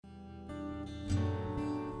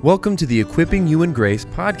Welcome to the Equipping You in Grace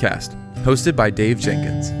podcast, hosted by Dave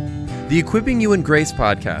Jenkins. The Equipping You in Grace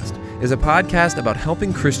podcast is a podcast about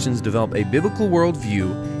helping Christians develop a biblical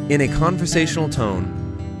worldview in a conversational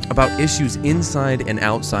tone about issues inside and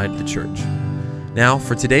outside the church. Now,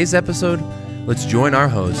 for today's episode, let's join our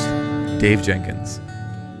host, Dave Jenkins.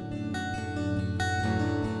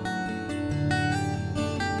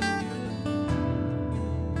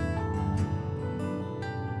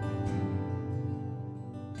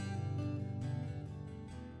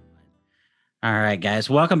 All right, guys.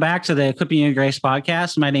 Welcome back to the Equipping You in Grace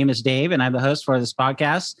podcast. My name is Dave, and I'm the host for this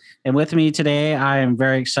podcast. And with me today, I am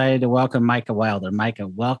very excited to welcome Micah Wilder. Micah,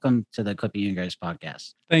 welcome to the Equipping You in Grace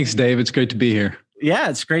podcast. Thanks, Dave. It's great to be here.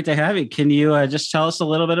 Yeah, it's great to have you. Can you just tell us a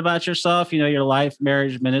little bit about yourself, your life,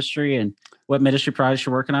 marriage, ministry, and what ministry projects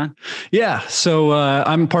you're working on? Yeah. So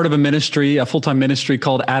I'm part of a full-time ministry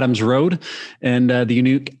called Adams Road. And the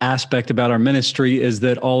unique aspect about our ministry is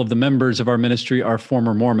that all of the members of our ministry are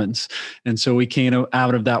former Mormons. And so we came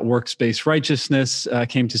out of that works-based righteousness,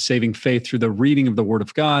 came to saving faith through the reading of the Word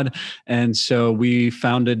of God. And so we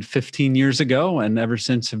founded 15 years ago, and ever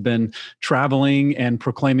since have been traveling and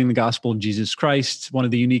proclaiming the gospel of Jesus Christ. One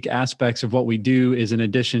of the unique aspects of what we do is, in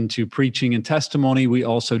addition to preaching and testimony, we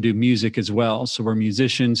also do music as well. So we're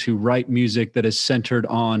musicians who write music that is centered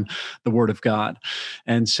on the Word of God.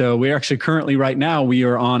 And so we're actually currently right now, we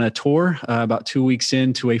are on a tour, about 2 weeks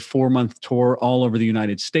into a 4-month tour all over the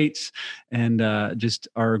United States, and just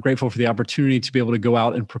are grateful for the opportunity to be able to go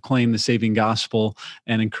out and proclaim the saving gospel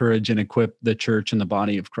and encourage and equip the church and the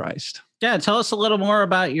body of Christ. Yeah, tell us a little more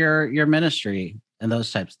about your ministry and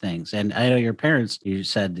those types of things. And I know your parents, you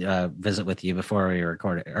said, visit with you before we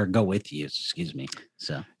recorded, or go with you, excuse me.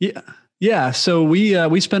 So Yeah. So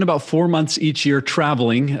we spend about 4 months each year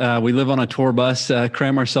traveling. We live on a tour bus,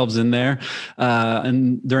 cram ourselves in there.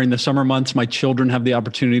 And during the summer months, my children have the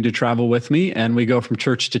opportunity to travel with me, and we go from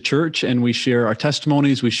church to church, and we share our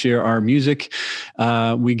testimonies. We share our music.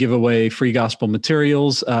 We give away free gospel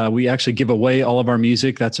materials. We actually give away all of our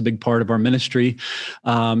music. That's a big part of our ministry.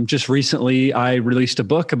 Just recently, I released a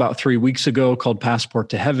book about 3 weeks ago called Passport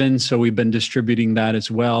to Heaven. So we've been distributing that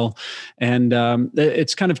as well. And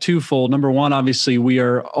it's kind of twofold. Number one, obviously, we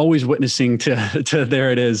are always witnessing to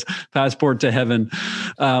there it is, Passport to Heaven.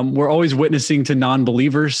 We're always witnessing to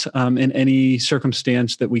non-believers in any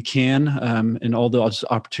circumstance that we can, and all those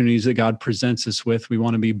opportunities that God presents us with. We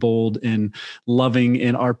want to be bold and loving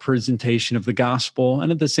in our presentation of the gospel.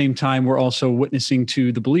 And at the same time, we're also witnessing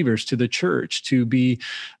to the believers, to the church, to be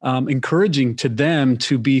encouraging to them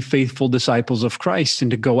to be faithful disciples of Christ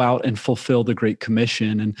and to go out and fulfill the Great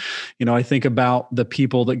Commission. And, I think about the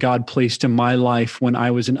people that God placed in my life when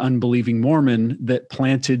I was an unbelieving Mormon that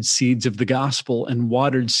planted seeds of the gospel and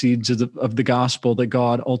watered seeds of the gospel that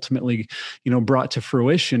God ultimately, brought to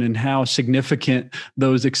fruition, and how significant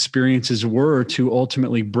those experiences were to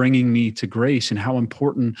ultimately bringing me to grace, and how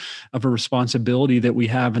important of a responsibility that we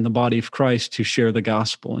have in the body of Christ to share the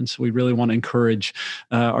gospel. And so we really want to encourage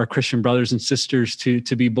our Christian brothers and sisters to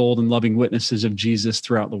be bold and loving witnesses of Jesus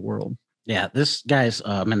throughout the world. Yeah, this guy's,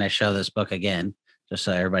 I'm going to show this book again, just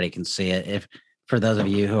so everybody can see it. If for those of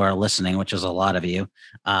you who are listening, which is a lot of you,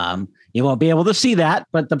 you won't be able to see that,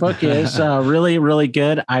 but the book is really, really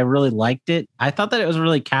good. I really liked it. I thought that it was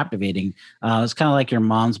really captivating. It's kind of like your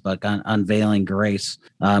mom's book on Unveiling Grace.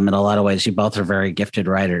 In a lot of ways, you both are very gifted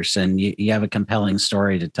writers, and you have a compelling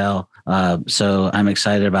story to tell. So I'm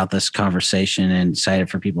excited about this conversation and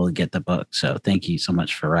excited for people to get the book. So thank you so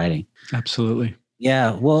much for writing. Absolutely.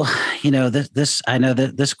 Yeah, well, this I know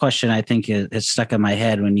that this question, I think, is stuck in my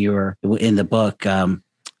head when you were in the book.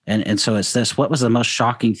 And so it's this: what was the most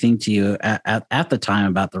shocking thing to you at the time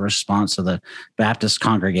about the response of the Baptist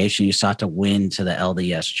congregation you sought to win to the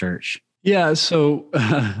LDS Church? Yeah, so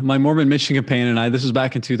my Mormon mission companion and I, this was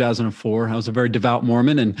back in 2004. I was a very devout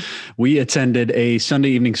Mormon, and we attended a Sunday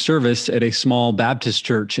evening service at a small Baptist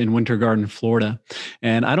church in Winter Garden, Florida.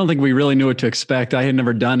 And I don't think we really knew what to expect. I had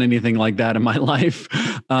never done anything like that in my life.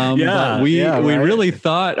 But we really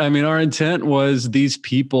thought, our intent was these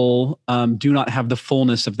people do not have the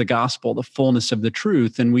fullness of the gospel, the fullness of the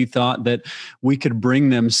truth. And we thought that we could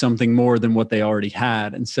bring them something more than what they already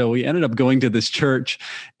had. And so we ended up going to this church,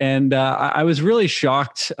 and I was really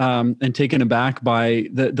shocked and taken aback by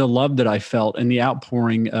the love that I felt and the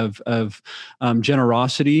outpouring of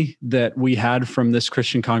generosity that we had from this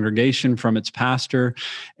Christian congregation, from its pastor,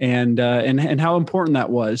 and how important that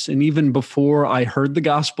was. And even before I heard the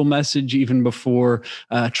gospel message, even before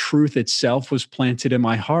truth itself was planted in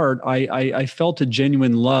my heart, I felt a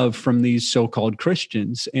genuine love from these so-called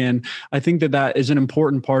Christians. And I think that is an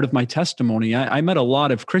important part of my testimony. I met a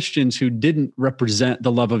lot of Christians who didn't represent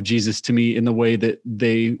the love of Jesus to me in the way that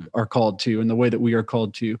they are called to, in the way that we are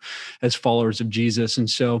called to as followers of Jesus. And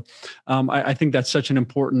so I think that's such an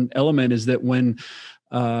important element, is that when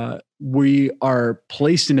we are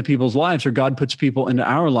placed into people's lives, or God puts people into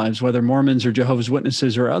our lives, whether Mormons or Jehovah's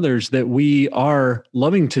Witnesses or others, that we are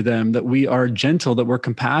loving to them, that we are gentle, that we're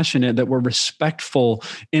compassionate, that we're respectful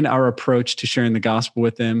in our approach to sharing the gospel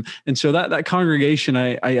with them. And so that congregation,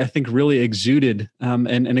 I think, really exuded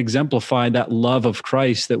and exemplified that love of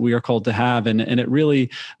Christ that we are called to have. And it really,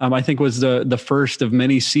 I think, was the first of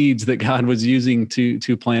many seeds that God was using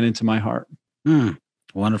to plant into my heart.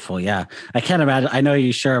 Wonderful. Yeah. I can't imagine. I know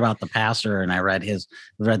you share about the pastor, and I read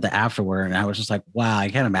the afterward, and I was just like, wow, I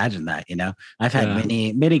can't imagine that. I've had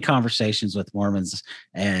many conversations with Mormons,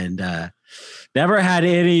 and never had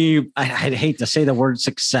any, I'd hate to say the word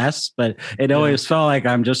success, but it always felt like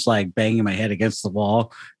I'm just like banging my head against the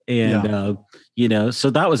wall. And, so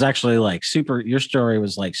that was actually like your story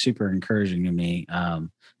was like super encouraging to me.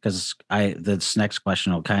 Because this next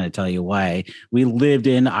question will kind of tell you why. We lived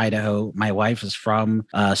in Idaho. My wife is from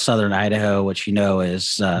southern Idaho, which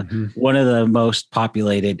is one of the most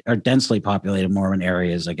populated or densely populated Mormon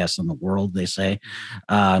areas, I guess, in the world, they say.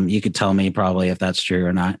 You could tell me probably if that's true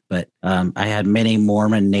or not. But I had many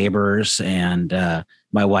Mormon neighbors, and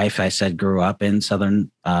my wife, I said, grew up in southern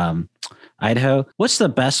Idaho. What's the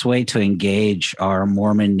best way to engage our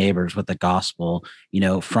Mormon neighbors with the gospel,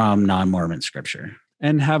 from non-Mormon scripture?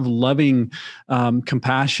 And have loving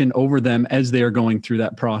compassion over them as they are going through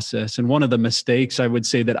that process. And one of the mistakes I would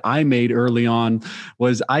say that I made early on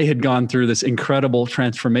was I had gone through this incredible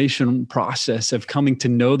transformation process of coming to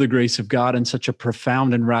know the grace of God in such a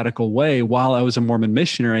profound and radical way while I was a Mormon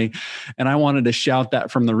missionary. And I wanted to shout that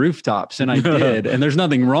from the rooftops, and I did. And there's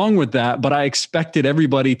nothing wrong with that, but I expected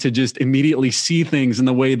everybody to just immediately see things in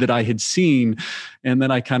the way that I had seen. And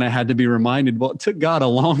then I kind of had to be reminded, well, it took God a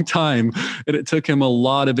long time, and it took him a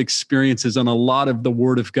lot of experiences and a lot of the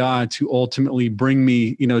word of God to ultimately bring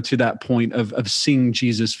me, to that point of seeing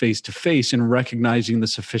Jesus face to face and recognizing the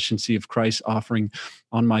sufficiency of Christ's offering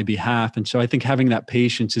on my behalf. And so I think having that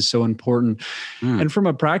patience is so important. And from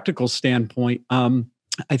a practical standpoint,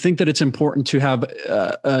 I think that it's important to have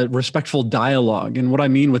a respectful dialogue. And what I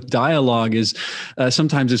mean with dialogue is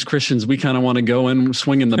sometimes as Christians, we kind of want to go in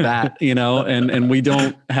swinging the bat, and we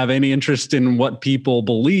don't have any interest in what people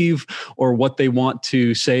believe or what they want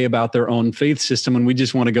to say about their own faith system. And we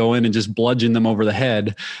just want to go in and just bludgeon them over the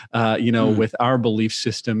head, with our belief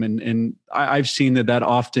system. And I've seen that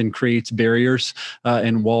often creates barriers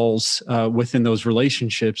and walls within those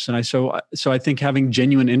relationships. And so I think having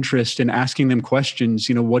genuine interest in asking them questions,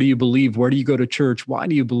 what do you believe? Where do you go to church? Why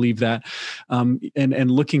do you believe that?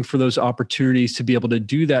 And looking for those opportunities to be able to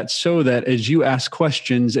do that, so that as you ask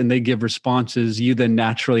questions and they give responses, you then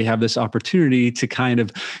naturally have this opportunity to kind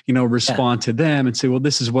of, respond to them and say, well,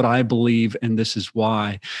 this is what I believe and this is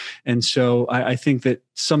why. And so I think that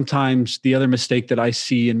sometimes the other mistake that I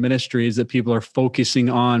see in ministry is that people are focusing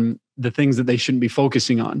on the things that they shouldn't be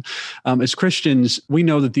focusing on. As Christians, we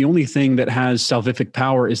know that the only thing that has salvific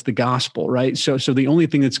power is the gospel, right? So the only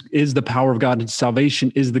thing that is the power of God in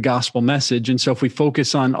salvation is the gospel message. And so if we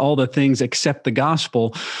focus on all the things except the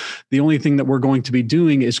gospel, the only thing that we're going to be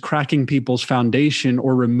doing is cracking people's foundation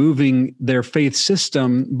or removing their faith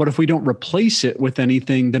system. But if we don't replace it with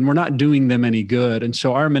anything, then we're not doing them any good. And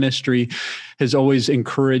so our ministry has always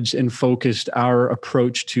encouraged and focused our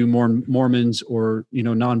approach to Mormons or,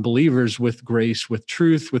 non-believers with grace, with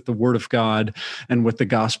truth, with the word of God, and with the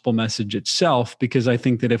gospel message itself. Because I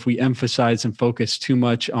think that if we emphasize and focus too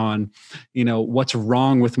much on, what's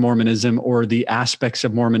wrong with Mormonism or the aspects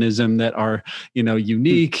of Mormonism that are,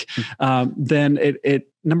 unique, then it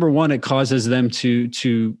number one, it causes them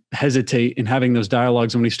to hesitate in having those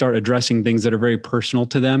dialogues when we start addressing things that are very personal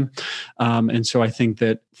to them. And so I think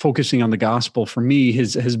that focusing on the gospel for me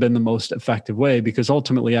has been the most effective way, because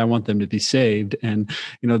ultimately I want them to be saved. And,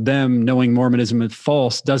 them knowing Mormonism is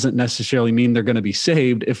false doesn't necessarily mean they're going to be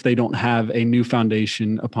saved if they don't have a new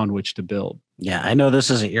foundation upon which to build. Yeah, I know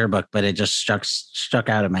this isn't your book, but it just stuck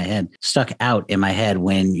out in my head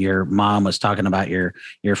when your mom was talking about your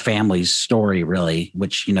family's story, really,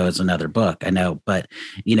 which, is another book, I know. But,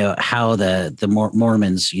 how the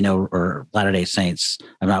Mormons, or Latter-day Saints,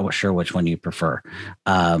 I'm not sure which one you prefer.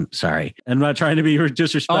 Sorry. I'm not trying to be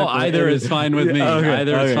disrespectful. Oh, either is fine with me. Okay.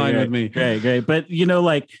 Either is fine with me. Great. But,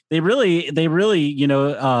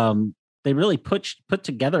 they really put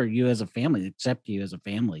together you as a family, accept you as a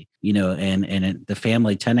family, and the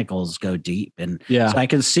family tentacles go deep. And so I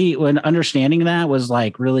can see when understanding that was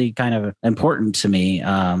like really kind of important to me,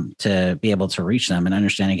 to be able to reach them and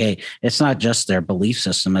understanding, hey, it's not just their belief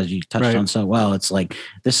system, as you touched on so well. It's like,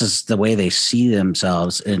 this is the way they see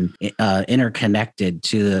themselves and interconnected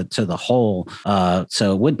to the whole.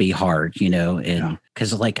 So it would be hard,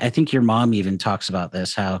 because I think your mom even talks about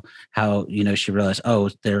this, how she realized,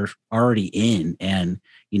 they're already in, and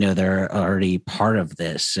they're already part of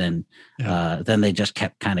this, and then they just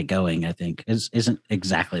kept kind of going. I think isn't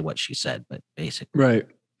exactly what she said, but basically right.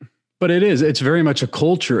 But it's very much a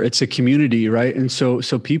culture. It's a community, right? And so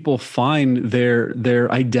people find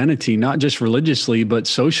their identity, not just religiously, but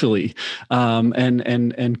socially,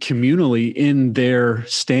 and communally in their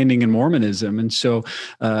standing in Mormonism. And so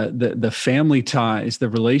the family ties, the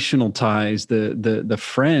relational ties, the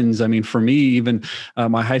friends. I mean, for me, even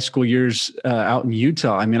my high school years out in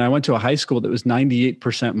Utah, I mean, I went to a high school that was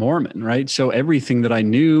 98% Mormon, right? So everything that I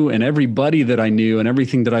knew and everybody that I knew and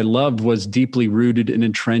everything that I loved was deeply rooted and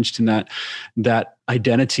entrenched in that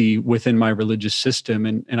identity within my religious system.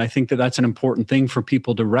 And I think that that's an important thing for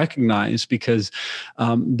people to recognize, because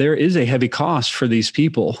there is a heavy cost for these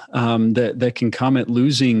people that can come at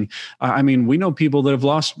losing. I mean, we know people that have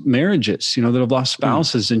lost marriages, that have lost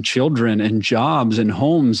spouses and children and jobs and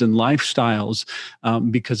homes and lifestyles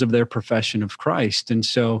because of their profession of Christ. And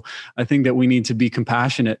so I think that we need to be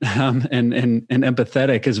compassionate and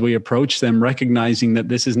empathetic as we approach them, recognizing that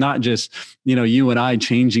this is not just, you and I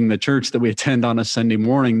changing the church that we attend on a Sunday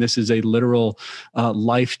morning. This is a literal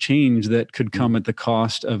life change that could come at the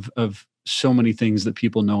cost of so many things that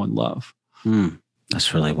people know and love.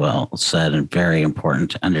 That's really well said and very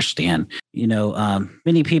important to understand.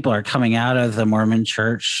 Many people are coming out of the Mormon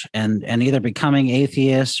church and either becoming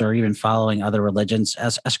atheists or even following other religions.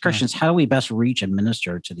 As Christians, how do we best reach and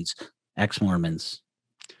minister to these ex-Mormons?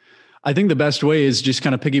 I think the best way is just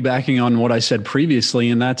kind of piggybacking on what I said previously,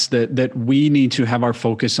 and that's that we need to have our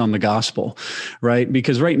focus on the gospel, right?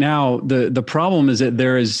 Because right now the problem is that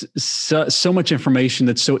there is so much information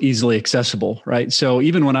that's so easily accessible, right? So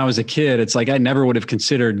even when I was a kid, it's like I never would have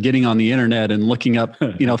considered getting on the internet and looking up,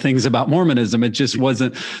 things about Mormonism. It just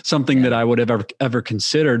wasn't something that I would have ever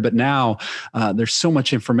considered. But now there's so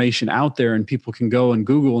much information out there, and people can go and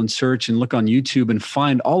Google and search and look on YouTube and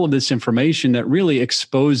find all of this information that really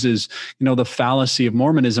exposes the fallacy of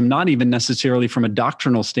Mormonism, not even necessarily from a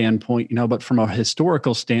doctrinal standpoint, but from a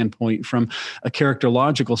historical standpoint, from a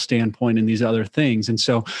characterological standpoint, and these other things. And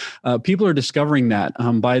so people are discovering that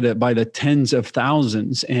by the tens of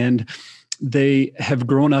thousands, and they have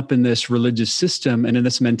grown up in this religious system and in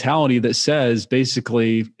this mentality that says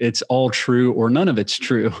basically it's all true or none of it's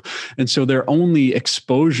true. And so their only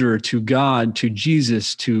exposure to God, to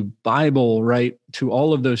Jesus, to Bible, right, to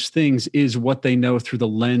all of those things is what they know through the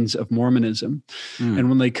lens of Mormonism. And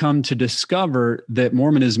when they come to discover that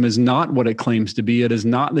Mormonism is not what it claims to be, it is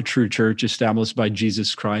not the true church established by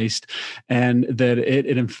Jesus Christ, and that it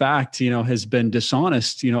in fact, has been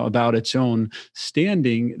dishonest, about its own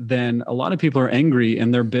standing, then a lot of people are angry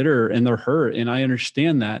and they're bitter and they're hurt. And I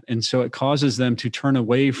understand that. And so it causes them to turn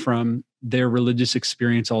away from their religious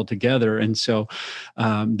experience altogether. And so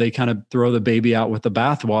they kind of throw the baby out with the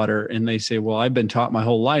bathwater, and they say, well, I've been taught my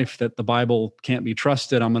whole life that the Bible can't be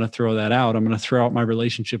trusted. I'm going to throw that out. I'm going to throw out my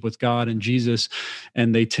relationship with God and Jesus.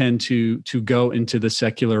 And they tend to go into the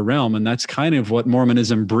secular realm. And that's kind of what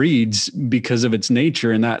Mormonism breeds because of its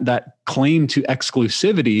nature. And that claim to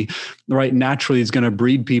exclusivity, right, naturally is going to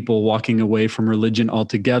breed people walking away from religion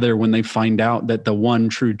altogether when they find out that the one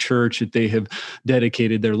true church that they have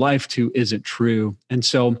dedicated their life to isn't true. And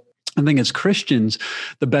so I think as Christians,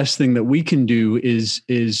 the best thing that we can do is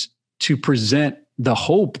to present the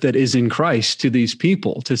hope that is in Christ to these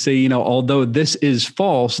people, to say, although this is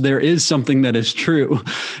false, there is something that is true.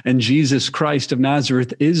 And Jesus Christ of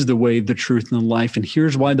Nazareth is the way, the truth, and the life. And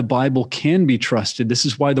here's why the Bible can be trusted. This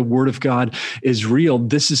is why the Word of God is real.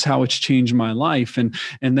 This is how it's changed my life. And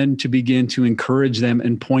then to begin to encourage them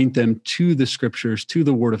and point them to the scriptures, to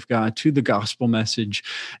the Word of God, to the gospel message,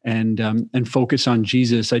 and focus on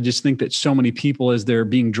Jesus. I just think that so many people, as they're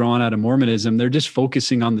being drawn out of Mormonism, they're just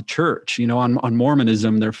focusing on the church, on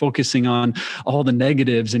Mormonism. They're focusing on all the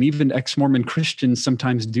negatives, and even ex-Mormon Christians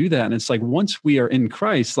sometimes do that. And it's like, once we are in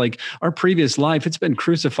Christ, like our previous life, it's been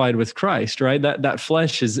crucified with Christ, right? That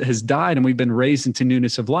flesh has died, and we've been raised into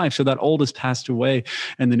newness of life. So that old has passed away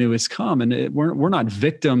and the new has come. And we're not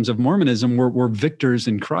victims of Mormonism. We're victors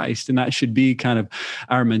in Christ. And that should be kind of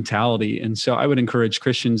our mentality. And so I would encourage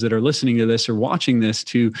Christians that are listening to this or watching this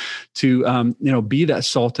to be that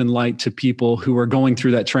salt and light to people who are going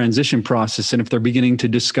through that transition process. And if they're beginning to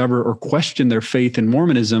discover or question their faith in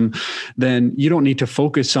Mormonism, then you don't need to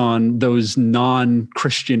focus on those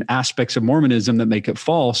non-Christian aspects of Mormonism that make it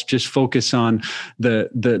false. Just focus on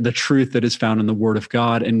the truth that is found in the Word of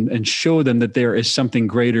God, and show them that there is something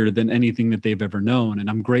greater than anything that they've ever known. And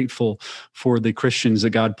I'm grateful for the Christians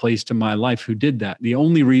that God placed in my life who did that. The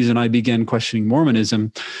only reason I began questioning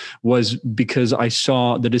Mormonism was because I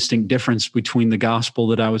saw the distinct difference between the gospel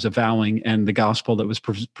that I was avowing and the gospel that was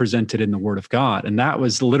presented in the Word of God. And that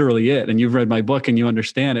was literally it. And you've read my book and you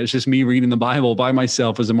understand it. It's just me reading the Bible by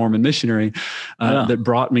myself as a Mormon missionary that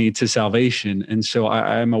brought me to salvation. And so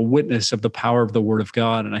I'm a witness of the power of the Word of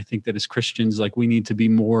God. And I think that as Christians, like, we need to be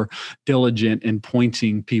more diligent in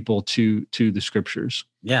pointing people to the scriptures.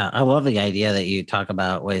 Yeah, I love the idea that you talk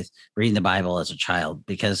about with reading the Bible as a child,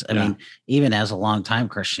 because I mean, even as a longtime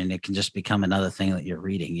Christian, it can just become another thing that you're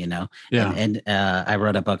reading, Yeah. And I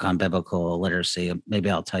wrote a book on biblical literacy.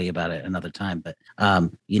 Maybe I'll tell you about it another time. But,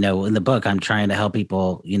 in the book, I'm trying to help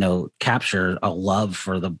people, capture a love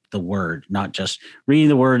for the word, not just reading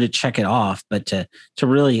the word to check it off, but to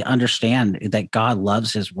really understand that God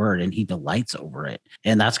loves his word and he delights over it.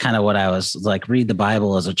 And that's kind of what I was like, read the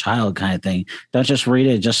Bible as a child kind of thing. Don't just read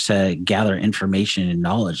it just to gather information and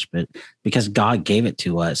knowledge, but because God gave it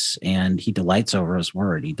to us and he delights over his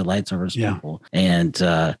word. He delights over his people. And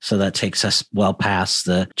so that takes us well past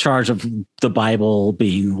the charge of the Bible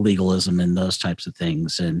being legalism and those types of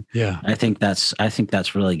things. And I think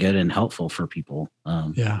that's really good and helpful for people.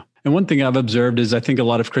 And one thing I've observed is I think a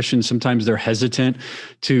lot of Christians, sometimes they're hesitant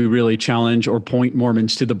to really challenge or point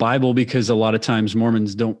Mormons to the Bible, because a lot of times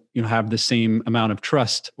Mormons don't have the same amount of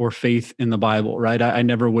trust or faith in the Bible, right? I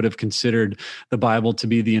never would have considered the Bible to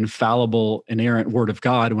be the infallible, inerrant word of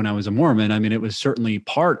God when I was a Mormon. I mean, it was certainly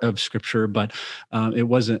part of scripture, but it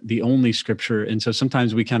wasn't the only scripture. And so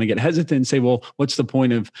sometimes we kind of get hesitant and say, well, what's the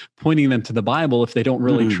point of pointing them to the Bible if they don't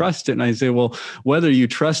really trust it? And I say, well, whether you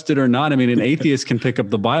trust it or not, I mean, an atheist can pick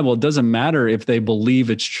up the Bible. It doesn't matter if they believe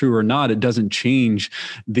it's true or not. It doesn't change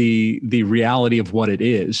the reality of what it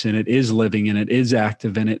is. And it is living, and it is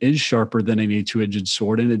active, and it is sharper than any two-edged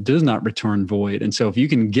sword, and it does not return void. And so if you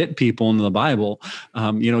can get people into the Bible,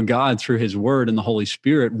 God through his word and the Holy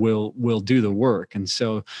Spirit will do the work. And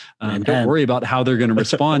so don't worry about how they're going to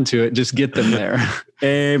respond to it. Just get them there.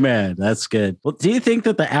 Amen. That's good. Well, do you think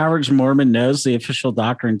that the average Mormon knows the official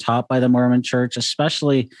doctrine taught by the Mormon Church,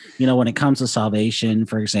 especially, when it comes to salvation?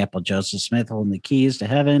 For example, Joseph Smith holding the keys to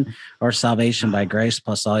heaven, or salvation by grace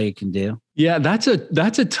plus all you can do? Yeah, that's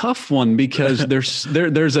a tough one, because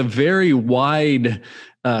there's a very wide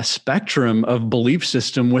spectrum of belief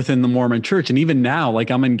system within the Mormon Church. And even now,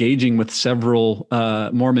 like, I'm engaging with several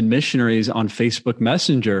Mormon missionaries on Facebook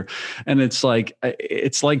Messenger, and it's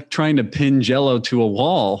like trying to pin Jello to a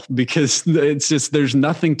wall, because it's just, there's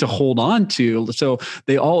nothing to hold on to. So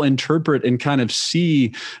they all interpret and kind of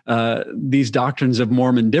see these doctrines of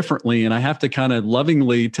Mormon differently. And I have to kind of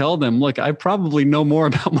lovingly tell them, look, I probably know more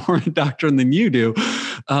about Mormon doctrine than you do,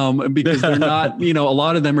 because they're not, a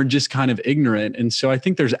lot of them are just kind of ignorant. And so I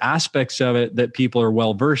think there's aspects of it that people are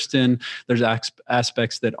well versed in. There's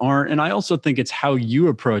aspects that aren't. And I also think it's how you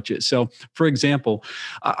approach it. So, for example,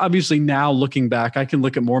 obviously now looking back, I can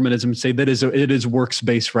look at Mormonism and say that it is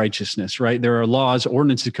works-based righteousness, right? There are laws,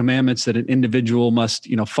 ordinances, commandments that an individual must,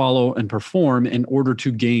 follow and perform in order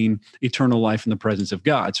to gain eternal life in the presence of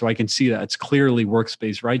God. So I can see that it's clearly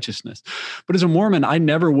works-based righteousness. But as a Mormon, I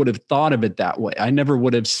never would have thought of it that way. I never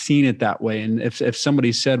would have seen it that way. And if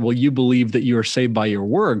somebody said, well, you believe that you are saved by your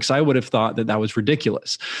works, I would have thought that was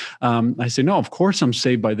ridiculous. I say, no, of course I'm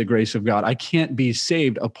saved by the grace of God. I can't be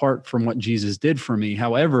saved apart from what Jesus did for me.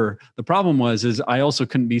 However, the problem is I also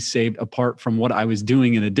couldn't be saved apart from what I was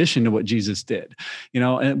doing in addition to what Jesus did.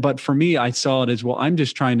 But for me, I saw it as, well, I'm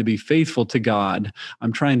just trying to be faithful to God.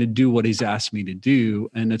 I'm trying to do what he's asked me to do,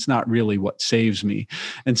 and it's not really what saves me.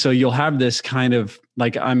 And so you'll have this kind of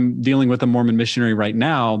like I'm dealing with a Mormon missionary right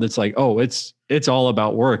now that's like, oh, it's all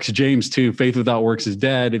about works. James 2, faith without works is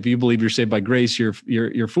dead. If you believe you're saved by grace, you're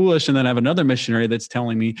foolish. And then I have another missionary that's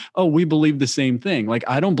telling me, oh, we believe the same thing. Like,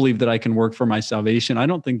 I don't believe that I can work for my salvation. I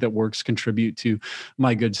don't think that works contribute to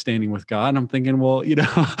my good standing with God. And I'm thinking, well, you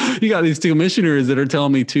got these two missionaries that are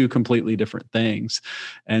telling me two completely different things.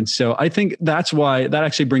 And so I think that's why that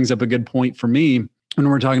actually brings up a good point for me. When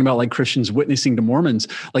we're talking about like Christians witnessing to Mormons,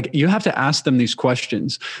 like you have to ask them these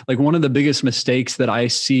questions. Like one of the biggest mistakes that I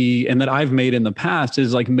see and that I've made in the past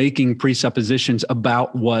is like making presuppositions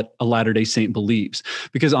about what a Latter-day Saint believes,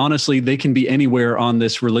 because honestly, they can be anywhere on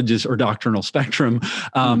this religious or doctrinal spectrum.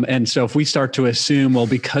 And so if we start to assume, well,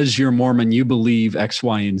 because you're Mormon, you believe X,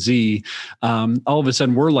 Y, and Z, all of a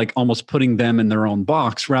sudden we're like almost putting them in their own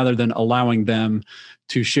box rather than allowing them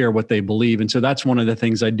to share what they believe. And so that's one of the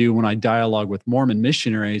things I do when I dialogue with Mormon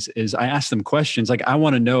missionaries is I ask them questions. Like, I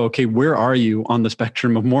want to know, okay, where are you on the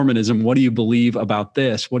spectrum of Mormonism? What do you believe about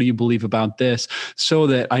this? What do you believe about this? So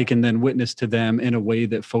that I can then witness to them in a way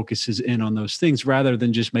that focuses in on those things rather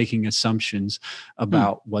than just making assumptions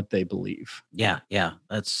about what they believe. Yeah.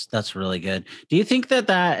 That's really good. Do you think that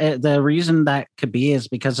the reason that could be is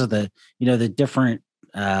because of the different,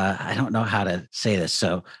 I don't know how to say this.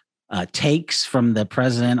 So takes from the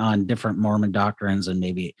president on different Mormon doctrines and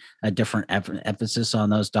maybe a different emphasis on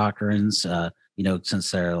those doctrines, since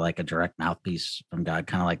they're like a direct mouthpiece from God,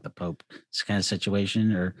 kind of like the Pope kind of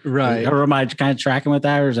situation, or am I kind of tracking with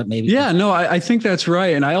that, or is it maybe? Yeah, no, I think that's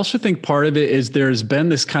right. And I also think part of it is there's been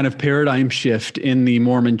this kind of paradigm shift in the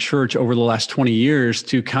Mormon church over the last 20 years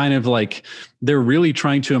to kind of like, they're really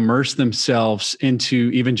trying to immerse themselves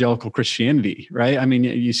into evangelical Christianity, right? I mean,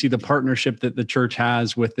 you see the partnership that the church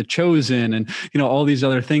has with the Chosen and, all these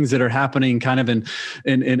other things that are happening kind of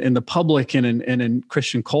in the public and in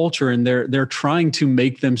Christian culture. And they're trying to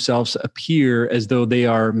make themselves appear as though they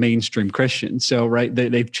are mainstream Christians. So, right,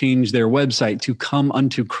 they've changed their website to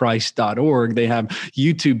comeuntochrist.org. They have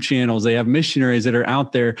YouTube channels. They have missionaries that are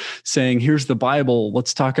out there saying, here's the Bible.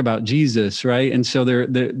 Let's talk about Jesus, right? And so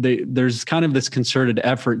there's kind of this concerted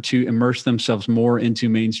effort to immerse themselves more into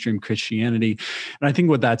mainstream Christianity. And I think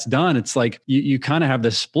what that's done, it's like you kind of have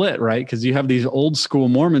this split, right? Because you have these old school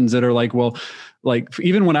Mormons that are like, well, like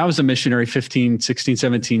even when I was a missionary 15, 16,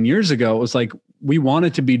 17 years ago, it was like, we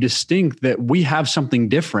wanted to be distinct, that we have something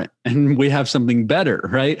different and we have something better,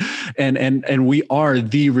 right? And we are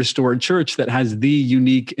the restored church that has the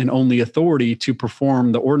unique and only authority to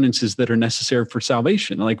perform the ordinances that are necessary for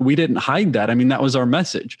salvation. Like, we didn't hide that. I mean, that was our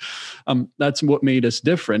message. That's what made us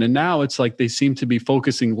different. And now it's like they seem to be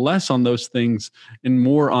focusing less on those things and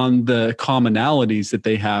more on the commonalities that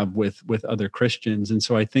they have with other Christians. And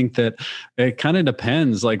so I think that it kind of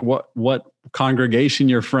depends, like what congregation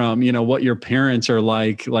you're from, what your parents are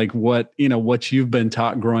like what, what you've been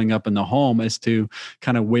taught growing up in the home as to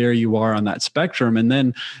kind of where you are on that spectrum. And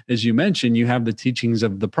then, as you mentioned, you have the teachings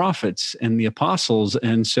of the prophets and the apostles.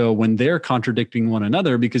 And so when they're contradicting one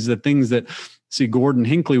another, because the things that, Gordon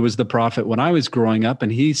Hinckley was the prophet when I was growing up,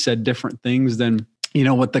 and he said different things than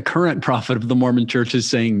what the current prophet of the Mormon church is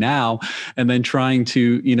saying now, and then trying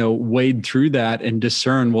to, wade through that and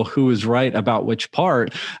discern, well, who is right about which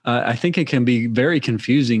part. I think it can be very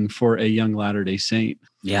confusing for a young Latter-day Saint.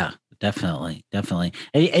 Yeah, definitely.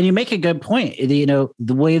 And you make a good point. The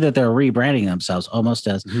way that they're rebranding themselves almost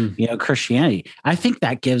as, Christianity. I think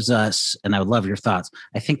that gives us, and I would love your thoughts,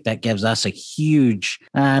 I think that gives us a huge,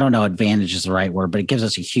 I don't know, advantage is the right word, but it gives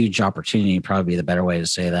us a huge opportunity, probably the better way to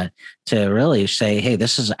say that, to really say, hey,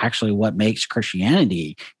 this is actually what makes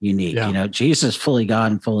Christianity unique. Yeah. Jesus, fully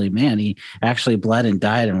God and fully man, he actually bled and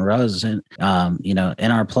died and rose in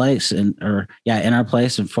our place in our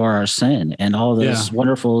place and for our sin and all those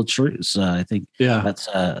wonderful truths. I think that's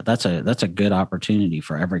a good opportunity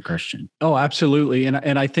for every Christian. Oh, absolutely.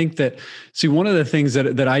 And I think that, one of the things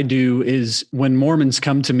that I do is when Mormons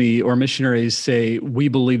come to me or missionaries say, we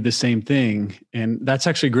believe the same thing. And that's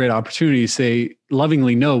actually a great opportunity to say,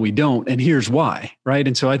 lovingly, no, we don't. And here's why, right?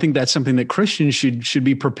 And so I think that's something that Christians should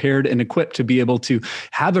be prepared and equipped to be able to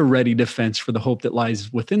have a ready defense for the hope that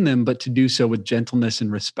lies within them, but to do so with gentleness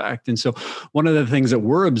and respect. And so one of the things that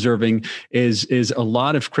we're observing is a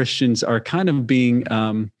lot of Christians are kind of being,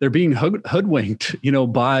 they're being hoodwinked,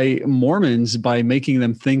 by Mormons by making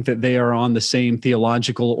them think that they are on the same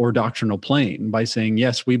theological or doctrinal plane by saying,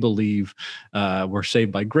 yes, we believe we're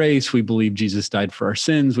saved by grace. We believe Jesus died for our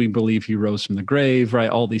sins. We believe he rose from the grave. Right?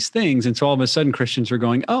 All these things. And so all of a sudden Christians are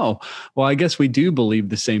going, oh, well, I guess we do believe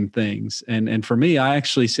the same things. And for me, I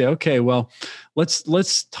actually say, okay, well,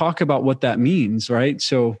 let's talk about what that means, right?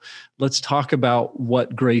 So let's talk about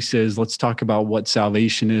what grace is. Let's talk about what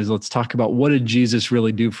salvation is. Let's talk about what did Jesus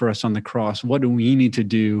really do for us on the cross? What do we need to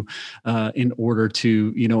do in order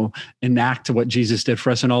to, enact what Jesus did for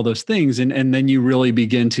us and all those things? And then you really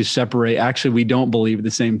begin to separate. Actually, we don't believe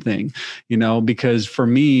the same thing, because for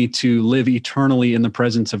me to live eternally in the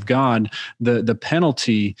presence of God, the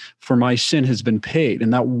penalty for my sin has been paid.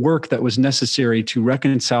 And that work that was necessary to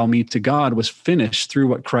reconcile me to God was finished through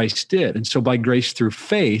what Christ did. And so by grace through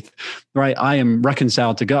faith, right, I am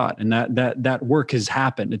reconciled to God, and that work has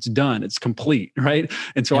happened. It's done. It's complete, right?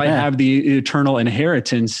 And so Amen. I have the eternal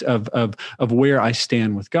inheritance of where I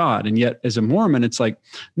stand with God. And yet, as a Mormon, it's like,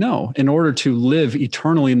 no, in order to live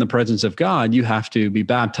eternally in the presence of God, you have to be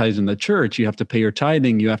baptized in the church. You have to pay your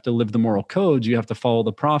tithing. You have to live the moral codes. You have to follow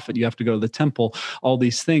the prophet. You have to go to the temple, all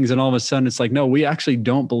these things. And all of a sudden, it's like, no, we actually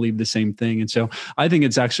don't believe the same thing. And so I think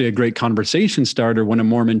it's actually a great conversation starter when a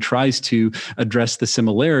Mormon tries to address the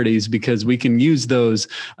similarities, because we can use those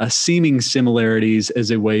seeming similarities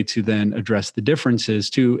as a way to then address the differences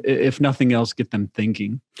to, if nothing else, get them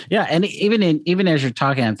thinking. Yeah, and even as you're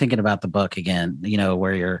talking, I'm thinking about the book again.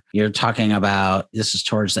 Where you're talking about this is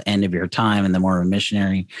towards the end of your time in the Mormon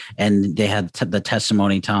missionary, and they had the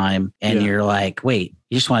testimony time, and you're like, wait.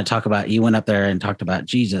 You just want to talk about, you went up there and talked about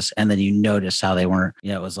Jesus, and then you notice how they weren't,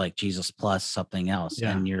 it was like Jesus plus something else.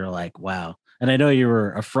 Yeah. And you're like, wow. And I know you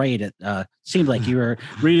were afraid. It seemed like you were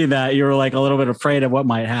reading that. You were like a little bit afraid of what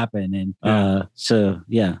might happen. And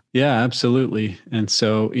yeah. Yeah, absolutely. And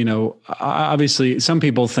so, obviously some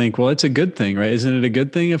people think, well, it's a good thing, right? Isn't it a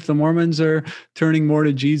good thing if the Mormons are turning more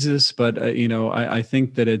to Jesus? But, I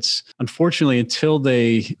think that it's, unfortunately, until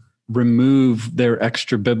they remove their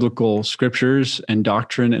extra biblical scriptures and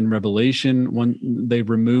doctrine and revelation, when they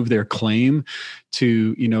remove their claim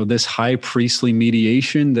to, this high priestly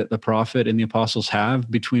mediation that the prophet and the apostles have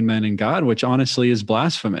between man and God, which honestly is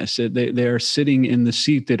blasphemous. They are sitting in the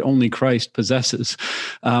seat that only Christ possesses,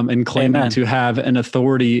 and claiming Amen. to have an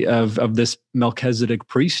authority of this Melchizedek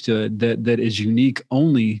priesthood that is unique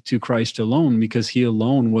only to Christ alone, because he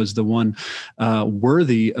alone was the one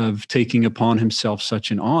worthy of taking upon himself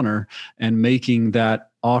such an honor and making that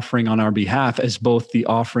offering on our behalf as both the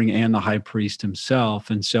offering and the high priest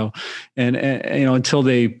himself. And so, and until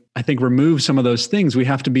they, I think, remove some of those things, we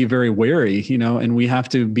have to be very wary, and we have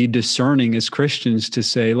to be discerning as Christians to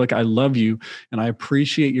say, look, I love you and I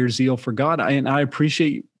appreciate your zeal for God. And I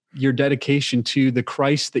appreciate your dedication to the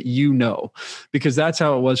Christ that because that's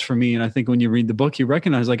how it was for me. And I think when you read the book, you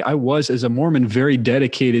recognize, like, I was, as a Mormon, very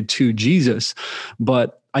dedicated to Jesus,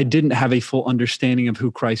 but I didn't have a full understanding of who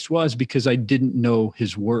Christ was because I didn't know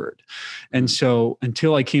his word. And so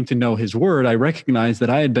until I came to know his word, I recognized that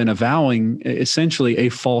I had been avowing essentially a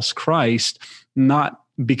false Christ, not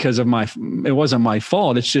because of it wasn't my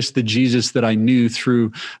fault. It's just the Jesus that I knew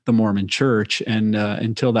through the Mormon church. And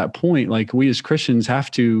until that point, like, we as Christians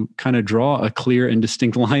have to kind of draw a clear and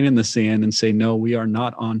distinct line in the sand and say, no, we are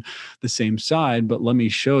not on the same side, but let me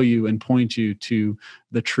show you and point you to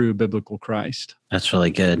the true biblical Christ. That's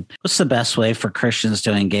really good. What's the best way for Christians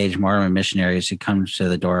to engage Mormon missionaries who come to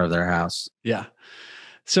the door of their house? Yeah.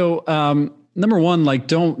 So, number one, like,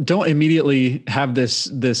 don't immediately have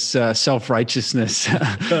this self-righteousness.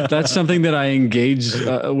 That's something that I engage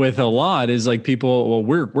with a lot, is like, people, well,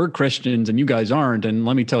 we're Christians and you guys aren't, and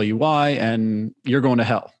let me tell you why, and you're going to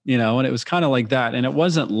hell, and it was kind of like that. And it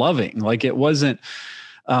wasn't loving. Like, it wasn't,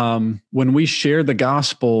 when we share the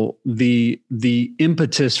gospel, the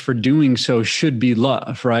impetus for doing so should be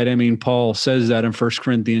love, right? I mean, Paul says that in 1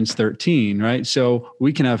 Corinthians 13, right? So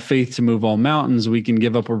we can have faith to move all mountains. We can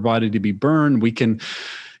give up our body to be burned. We can,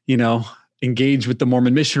 engage with the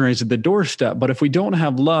Mormon missionaries at the doorstep. But if we don't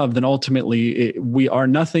have love, then ultimately we are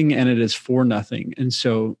nothing, and it is for nothing. And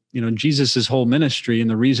so, Jesus's whole ministry, and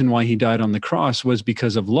the reason why he died on the cross, was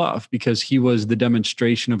because of love, because he was the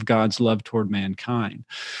demonstration of God's love toward mankind.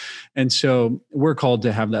 And so we're called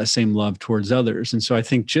to have that same love towards others. And so I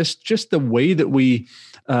think just the way that we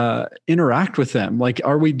interact with them, like,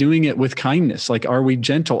 are we doing it with kindness? Like, are we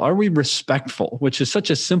gentle? Are we respectful? Which is such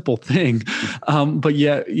a simple thing. But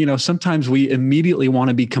yet, sometimes we immediately want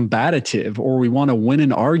to be combative, or we want to win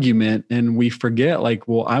an argument, and we forget, like,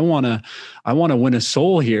 well, I want to win a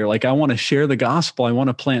soul here. Like, I want to share the gospel. I want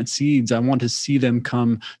to plant seeds. I want to see them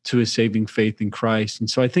come to a saving faith in Christ. And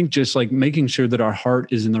so I think just like making sure that our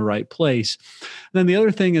heart is in the right place. And then the other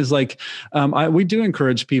thing is, like, we do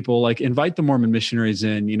encourage people, like, invite the Mormon missionaries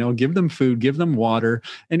in, give them food, give them water,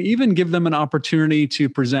 and even give them an opportunity to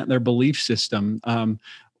present their belief system.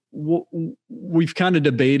 we've kind of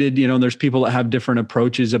debated, there's people that have different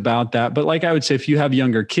approaches about that. But like I would say, if you have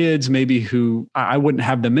younger kids, maybe who I wouldn't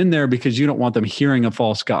have them in there because you don't want them hearing a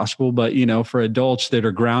false gospel. But, for adults that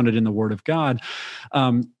are grounded in the Word of God,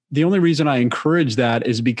 the only reason I encourage that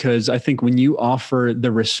is because I think when you offer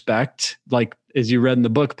the respect, like as you read in the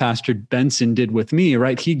book, Pastor Benson did with me,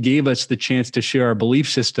 right? He gave us the chance to share our belief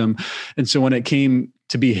system. And so when it came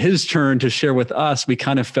to be his turn to share with us, we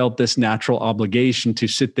kind of felt this natural obligation to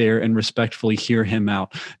sit there and respectfully hear him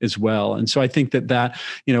out as well. And so I think that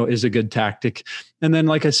is a good tactic. And then,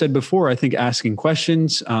 like I said before, I think asking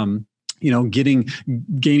questions,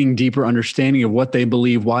 gaining deeper understanding of what they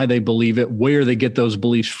believe, why they believe it, where they get those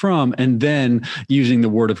beliefs from, and then using the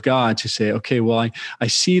Word of God to say, okay, well, I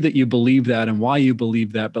see that you believe that and why you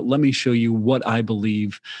believe that, but let me show you what I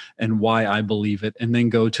believe and why I believe it, and then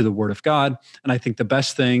go to the Word of God. And I think the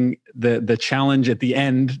best thing, the challenge at the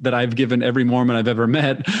end that I've given every Mormon I've ever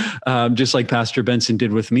met, just like Pastor Benson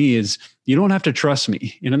did with me, is you don't have to trust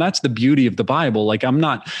me. That's the beauty of the Bible. Like I'm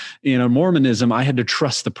not, Mormonism, I had to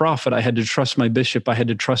trust the prophet. I had to trust my bishop. I had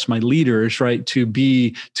to trust my leaders, right? To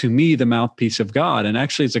be, to me, the mouthpiece of God. And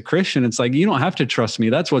actually as a Christian, it's like, you don't have to trust me.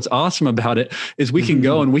 That's what's awesome about it, is we can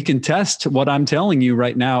go and we can test what I'm telling you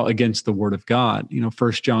right now against the Word of God.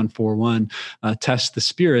 1 John 4:1, test the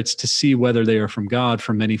spirits to see whether they are from God,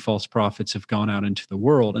 for many false prophets have gone out into the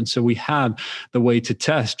world. And so we have the way to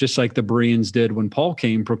test, just like the Bereans did when Paul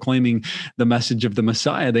came proclaiming the message of the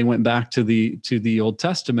Messiah. They went back to the Old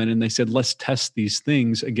Testament and they said, let's test these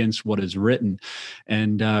things against what is written.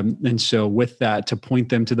 And so with that, to point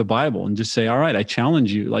them to the Bible and just say, all right, I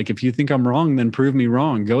challenge you. Like, if you think I'm wrong, then prove me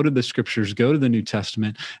wrong. Go to the scriptures, go to the New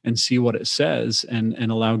Testament and see what it says, and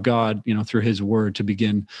allow God, through his word, to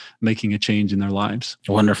begin making a change in their lives.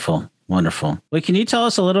 Wonderful. Wonderful. Well, can you tell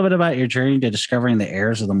us a little bit about your journey to discovering the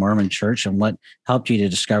errors of the Mormon Church and what helped you to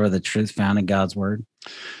discover the truth found in God's word?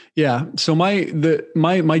 Yeah. So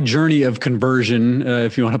my journey of conversion,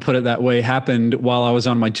 if you want to put it that way, happened while I was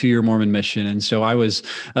on my 2-year Mormon mission. And so I was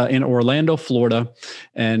in Orlando, Florida.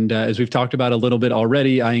 And as we've talked about a little bit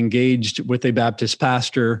already, I engaged with a Baptist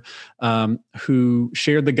pastor who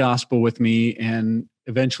shared the gospel with me and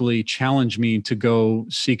eventually challenged me to go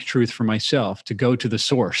seek truth for myself, to go to the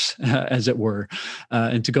source, as it were,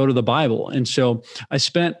 and to go to the Bible. And so I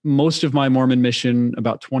spent most of my Mormon mission,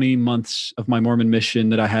 about 20 months of my Mormon mission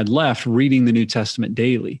that I had left, reading the New Testament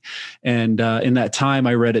daily. And in that time,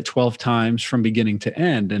 I read it 12 times from beginning to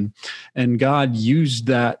end. And God used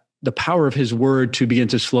the power of his word to begin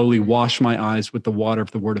to slowly wash my eyes with the water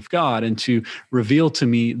of the Word of God, and to reveal to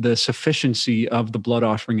me the sufficiency of the blood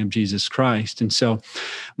offering of Jesus Christ. And so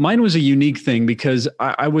mine was a unique thing, because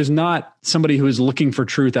I was not somebody who was looking for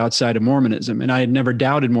truth outside of Mormonism, and I had never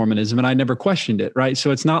doubted Mormonism, and I never questioned it, right?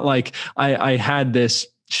 So it's not like I had this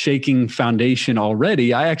shaking foundation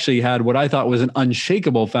already. I actually had what I thought was an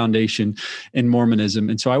unshakable foundation in Mormonism.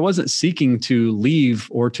 And so I wasn't seeking to leave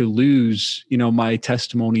or to lose, my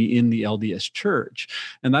testimony in the LDS Church.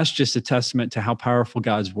 And that's just a testament to how powerful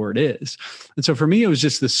God's word is. And so for me, it was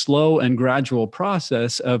just the slow and gradual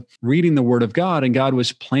process of reading the Word of God, and God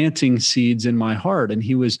was planting seeds in my heart. And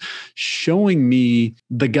he was showing me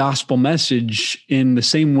the gospel message in the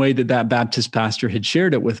same way that Baptist pastor had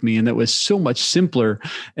shared it with me. And that was so much simpler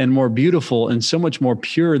and more beautiful and so much more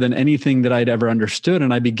pure than anything that I'd ever understood.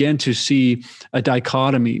 And I began to see a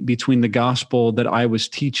dichotomy between the gospel that I was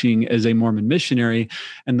teaching as a Mormon missionary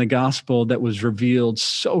and the gospel that was revealed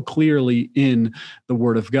so clearly in the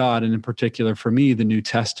Word of God, and in particular for me, the New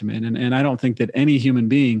Testament. And I don't think that any human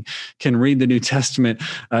being can read the New Testament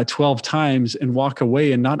 12 times and walk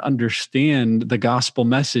away and not understand the gospel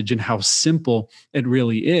message and how simple it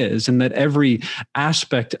really is, and that every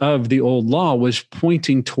aspect of the old law was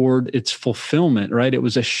pointing toward its fulfillment, right? It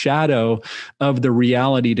was a shadow of the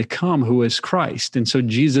reality to come, who is Christ. And so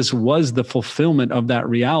Jesus was the fulfillment of that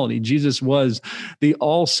reality. Jesus was the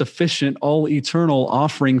all-sufficient, all-eternal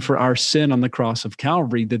offering for our sin on the cross of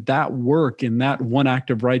Calvary. That work in that one act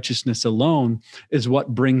of righteousness alone is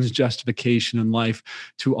what brings justification and life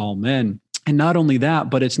to all men. And not only that,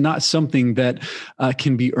 but it's not something that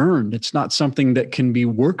can be earned. It's not something that can be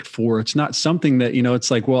worked for. It's not something that, it's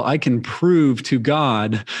like, well, I can prove to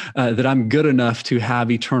God that I'm good enough to have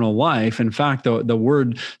eternal life. In fact, the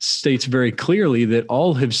word states very clearly that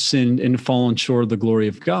all have sinned and fallen short of the glory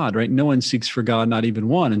of God, right? No one seeks for God, not even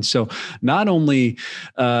one. And so not only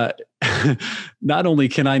not only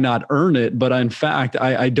can I not earn it, but in fact,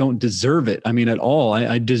 I don't deserve it. I mean, at all.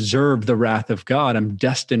 I deserve the wrath of God. I'm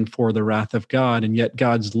destined for the wrath of God. And yet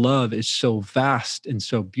God's love is so vast and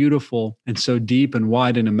so beautiful and so deep and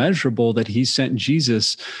wide and immeasurable that he sent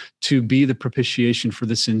Jesus to be the propitiation for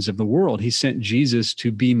the sins of the world. He sent Jesus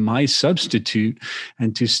to be my substitute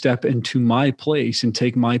and to step into my place and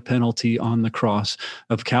take my penalty on the cross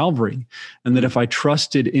of Calvary. And that if I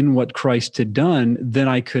trusted in what Christ had done, then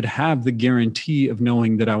I could have the guarantee of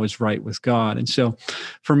knowing that I was right with God. And so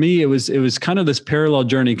for me, it was kind of this parallel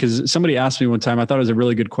journey, because somebody asked me one time, I thought it was a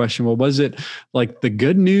really good question. Well, was it like the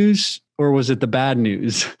good news or was it the bad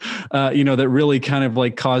news, that really kind of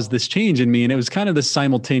like caused this change in me? And it was kind of this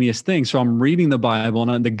simultaneous thing. So I'm reading the Bible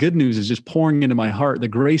and the good news is just pouring into my heart, the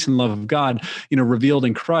grace and love of God, revealed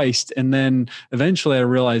in Christ. And then eventually I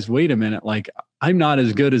realized, wait a minute, like I'm not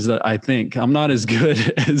as good as I think. I'm not as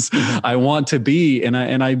good as I want to be. And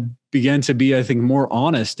I began to be, I think, more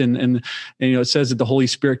honest. And it says that the Holy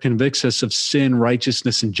Spirit convicts us of sin,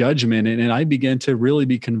 righteousness, and judgment. And I began to really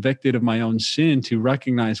be convicted of my own sin, to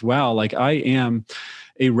recognize, wow, like I am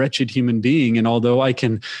a wretched human being. And although I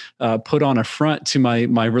can put on a front to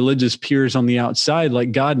my religious peers on the outside,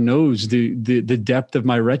 like God knows the depth of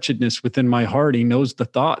my wretchedness within my heart. He knows the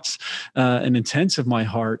thoughts and intents of my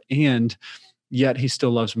heart. And yet he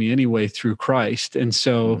still loves me anyway through Christ. And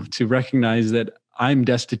so to recognize that I'm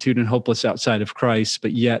destitute and hopeless outside of Christ,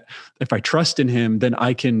 but yet if I trust in him, then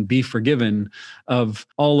I can be forgiven of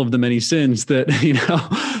all of the many sins that,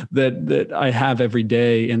 that I have every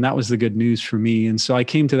day. And that was the good news for me. And so I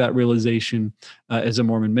came to that realization as a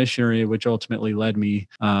Mormon missionary, which ultimately led me,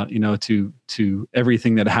 to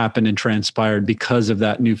everything that happened and transpired because of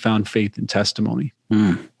that newfound faith and testimony.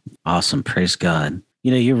 Awesome. Praise God.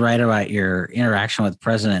 You write about your interaction with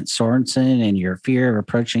President Sorensen and your fear of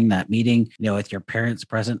approaching that meeting, with your parents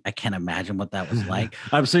present. I can't imagine what that was like.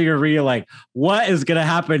 I'm sitting here reading like, what is going to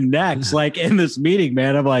happen next? Like in this meeting,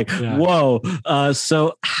 man, I'm like, whoa.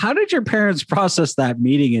 So how did your parents process that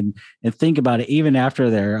meeting and think about it even after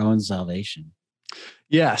their own salvation?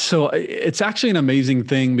 Yeah, so it's actually an amazing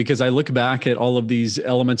thing, because I look back at all of these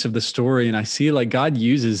elements of the story and I see like God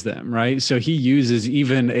uses them, right? So he uses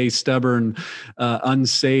even a stubborn,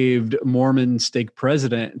 unsaved Mormon stake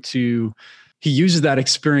president he uses that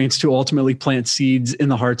experience to ultimately plant seeds in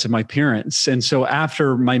the hearts of my parents. And so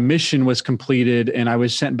after my mission was completed and I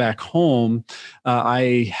was sent back home,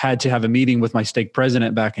 I had to have a meeting with my stake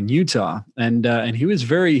president back in Utah. And he was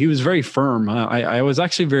very firm. I was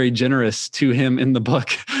actually very generous to him in the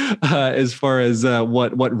book as far as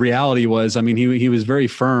what reality was. I mean, he was very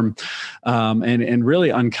firm and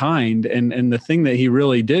really unkind. And the thing that he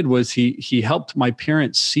really did was he helped my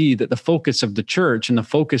parents see that the focus of the church and the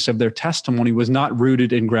focus of their testimony was not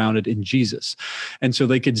rooted and grounded in Jesus. And so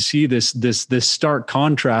they could see this stark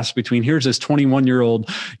contrast between, here's this 21-year-old,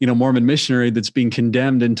 Mormon missionary that's being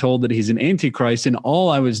condemned and told that he's an antichrist. And all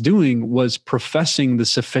I was doing was professing the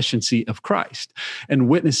sufficiency of Christ and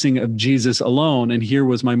witnessing of Jesus alone. And here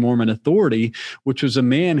was my Mormon authority, which was a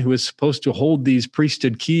man who was supposed to hold these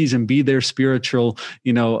priesthood keys and be their spiritual,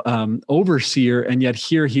 overseer. And yet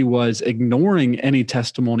here he was ignoring any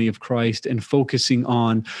testimony of Christ and focusing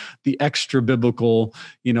on the extra biblical,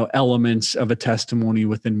 elements of a testimony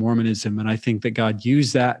within Mormonism. And I think that God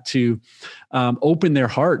used that to open their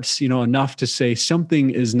hearts, enough to say something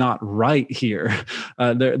is not right here.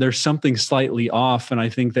 There's something slightly off. And I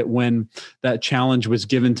think that when that challenge was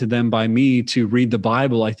given to them by me to read the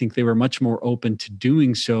Bible, I think they were much more open to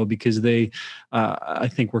doing so, because they, I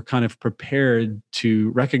think, were kind of prepared to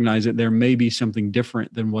recognize that there may be something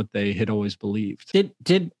different than what they had always believed.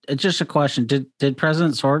 Did just a question? Did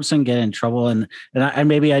President Sorensen get in trouble? And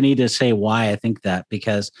maybe I need to say why I think that,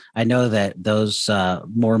 because I know that those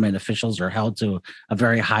Mormon officials are held to a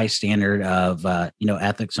very high standard of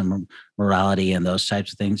ethics and morality and those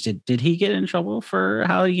types of things. Did he get in trouble for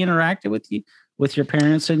how he interacted with your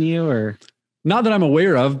parents and you, or? Not that I'm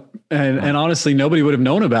aware of. And honestly, nobody would have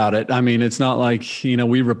known about it. I mean, it's not like,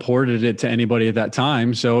 we reported it to anybody at that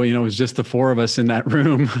time. So, it was just the four of us in that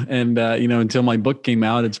room. And, until my book came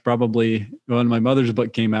out, it's probably when my mother's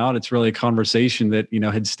book came out, it's really a conversation that,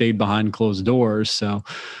 had stayed behind closed doors. So,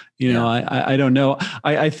 I don't know.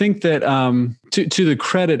 I think that to the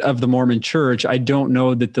credit of the Mormon Church, I don't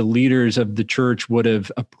know that the leaders of the church would have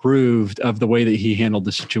approved of the way that he handled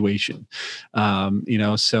the situation.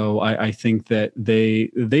 So I think that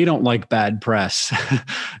they don't like bad press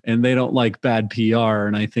and they don't like bad PR.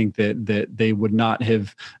 And I think that they would not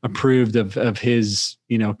have approved of his,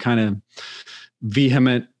 kind of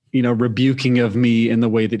vehement rebuking of me in the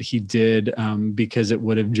way that he did, because it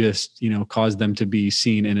would have just, caused them to be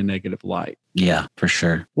seen in a negative light. Yeah, for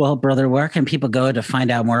sure. Well, brother, where can people go to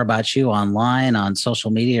find out more about you online, on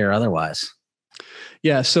social media, or otherwise?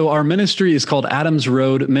 Yeah, so our ministry is called Adams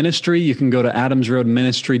Road Ministry. You can go to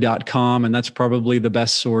adamsroadministry.com, and that's probably the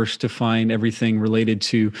best source to find everything related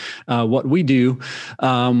to what we do.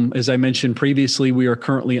 As I mentioned previously, we are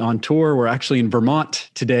currently on tour. We're actually in Vermont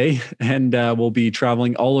today, and we'll be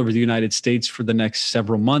traveling all over the United States for the next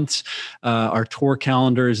several months. Our tour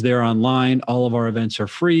calendar is there online. All of our events are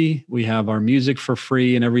free. We have our music for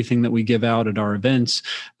free and everything that we give out at our events.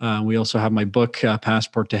 We also have my book,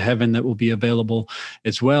 Passport to Heaven, that will be available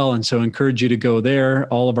as well. And so I encourage you to go there.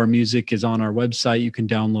 All of our music is on our website. You can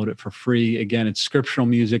download it for free. Again, it's scriptural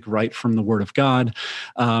music right from the Word of God.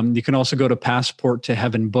 You can also go to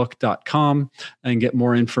passporttoheavenbook.com and get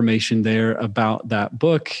more information there about that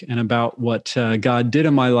book and about what God did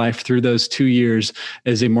in my life through those 2 years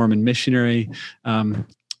as a Mormon missionary.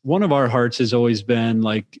 One of our hearts has always been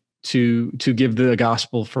to give the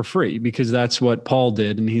gospel for free, because that's what Paul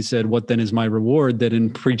did. And he said, what then is my reward? That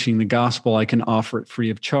in preaching the gospel, I can offer it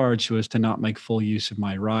free of charge so as to not make full use of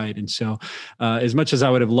my right. And so as much as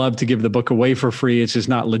I would have loved to give the book away for free, it's just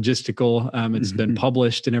not logistical. It's been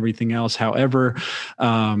published and everything else. However,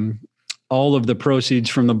 all of the proceeds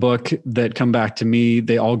from the book that come back to me,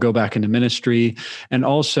 they all go back into ministry. And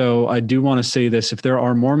also, I do want to say this, if there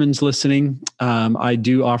are Mormons listening, I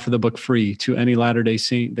do offer the book free to any Latter-day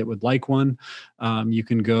Saint that would like one. You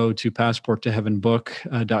can go to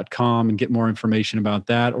passporttoheavenbook.com and get more information about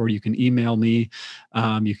that, or you can email me.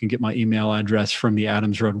 You can get my email address from the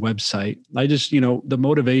Adams Road website. I just, the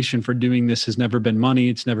motivation for doing this has never been money.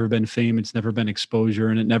 It's never been fame. It's never been exposure,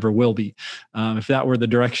 and it never will be. If that were the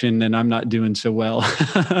direction, then I'm not doing so well.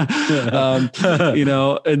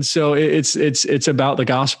 And so it's about the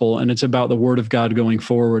gospel, and it's about the Word of God going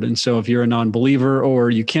forward. And so if you're a non-believer or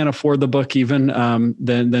you can't afford the book even,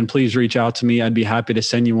 then please reach out to me. I'd be happy to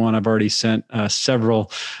send you one. I've already sent several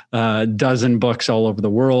dozen books all over the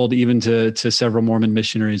world, even to several Mormon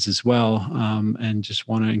missionaries as well. And just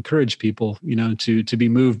want to encourage people, to be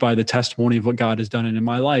moved by the testimony of what God has done in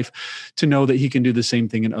my life, to know that He can do the same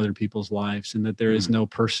thing in other people's lives, and that there is no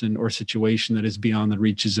person or situation that is beyond the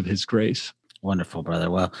reaches of His grace. Wonderful,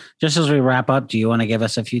 brother. Well, just as we wrap up, do you want to give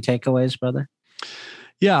us a few takeaways, brother?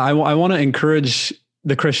 Yeah, I want to encourage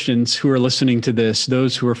the Christians who are listening to this,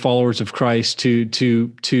 those who are followers of Christ,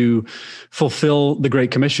 to fulfill the Great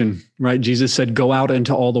Commission, right? Jesus said, go out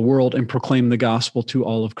into all the world and proclaim the gospel to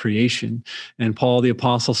all of creation. And Paul the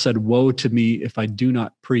apostle said, woe to me if I do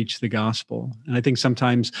not preach the gospel. And I think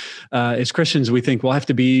sometimes as Christians, we think, well,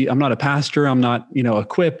 I'm not a pastor. I'm not,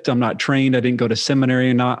 equipped. I'm not trained. I didn't go to seminary.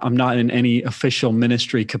 I'm not in any official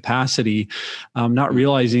ministry capacity. Not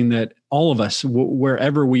realizing that all of us,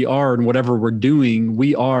 wherever we are and whatever we're doing,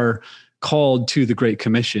 we are called to the Great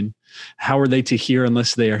Commission. How are they to hear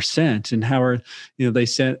unless they are sent? And how are they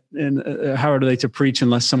sent? And how are they to preach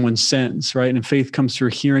unless someone sends? Right? And faith comes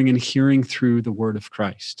through hearing, and hearing through the word of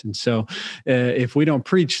Christ. And so, if we don't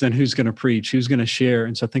preach, then who's going to preach? Who's going to share?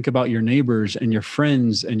 And so, think about your neighbors and your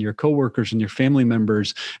friends and your coworkers and your family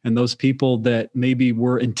members and those people that maybe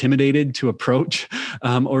were intimidated to approach,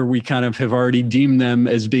 or we kind of have already deemed them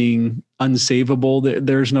as being unsavable.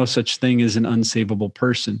 There's no such thing as an unsavable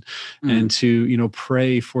person. And to,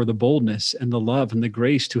 pray for the boldness and the love and the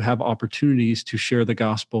grace to have opportunities to share the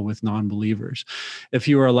gospel with non-believers. If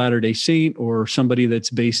you are a Latter-day Saint or somebody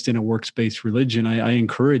that's based in a works-based religion, I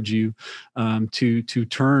encourage you to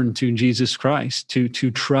turn to Jesus Christ, to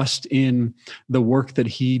trust in the work that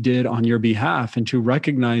He did on your behalf, and to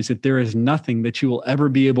recognize that there is nothing that you will ever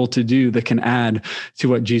be able to do that can add to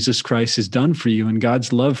what Jesus Christ has done for you. And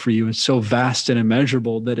God's love for you is so vast and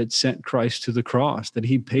immeasurable that it sent Christ to the cross, that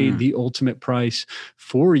He paid the ultimate price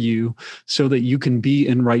for you so that you can be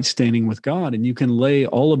in right standing with God, and you can lay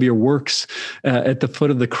all of your works at the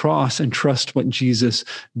foot of the cross and trust what Jesus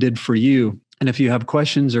did for you. And if you have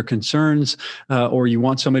questions or concerns, or you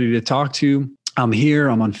want somebody to talk to, I'm here.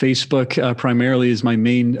 I'm on Facebook primarily is my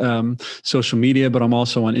main social media, but I'm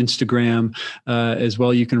also on Instagram as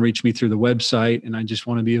well. You can reach me through the website, and I just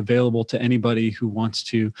want to be available to anybody who wants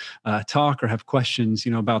to talk or have questions,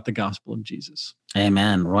 about the gospel of Jesus.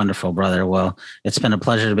 Amen. Wonderful, brother. Well, it's been a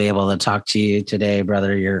pleasure to be able to talk to you today,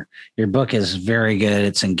 brother. Your book is very good.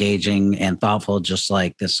 It's engaging and thoughtful, just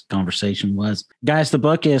like this conversation was. Guys, the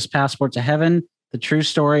book is Passport to Heaven, the true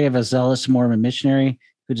story of a zealous Mormon missionary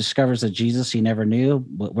who discovers a Jesus he never knew.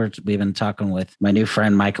 We've been talking with my new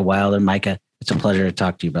friend, Micah Wilder. Micah, it's a pleasure to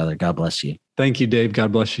talk to you, brother. God bless you. Thank you, Dave.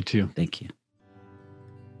 God bless you too. Thank you.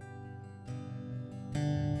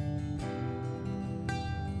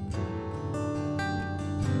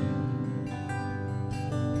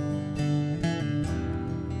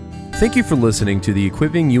 Thank you for listening to the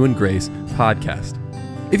Equipping You in Grace podcast.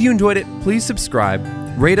 If you enjoyed it, please subscribe,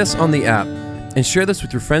 rate us on the app, and share this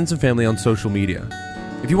with your friends and family on social media.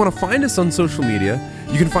 If you want to find us on social media,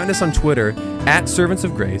 you can find us on Twitter @Servants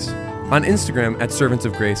of Grace, on Instagram @Servants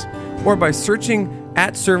of Grace, or by searching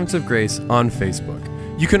 @Servants of Grace on Facebook.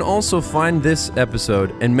 You can also find this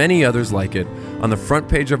episode and many others like it on the front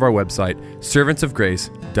page of our website,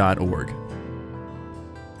 servantsofgrace.org.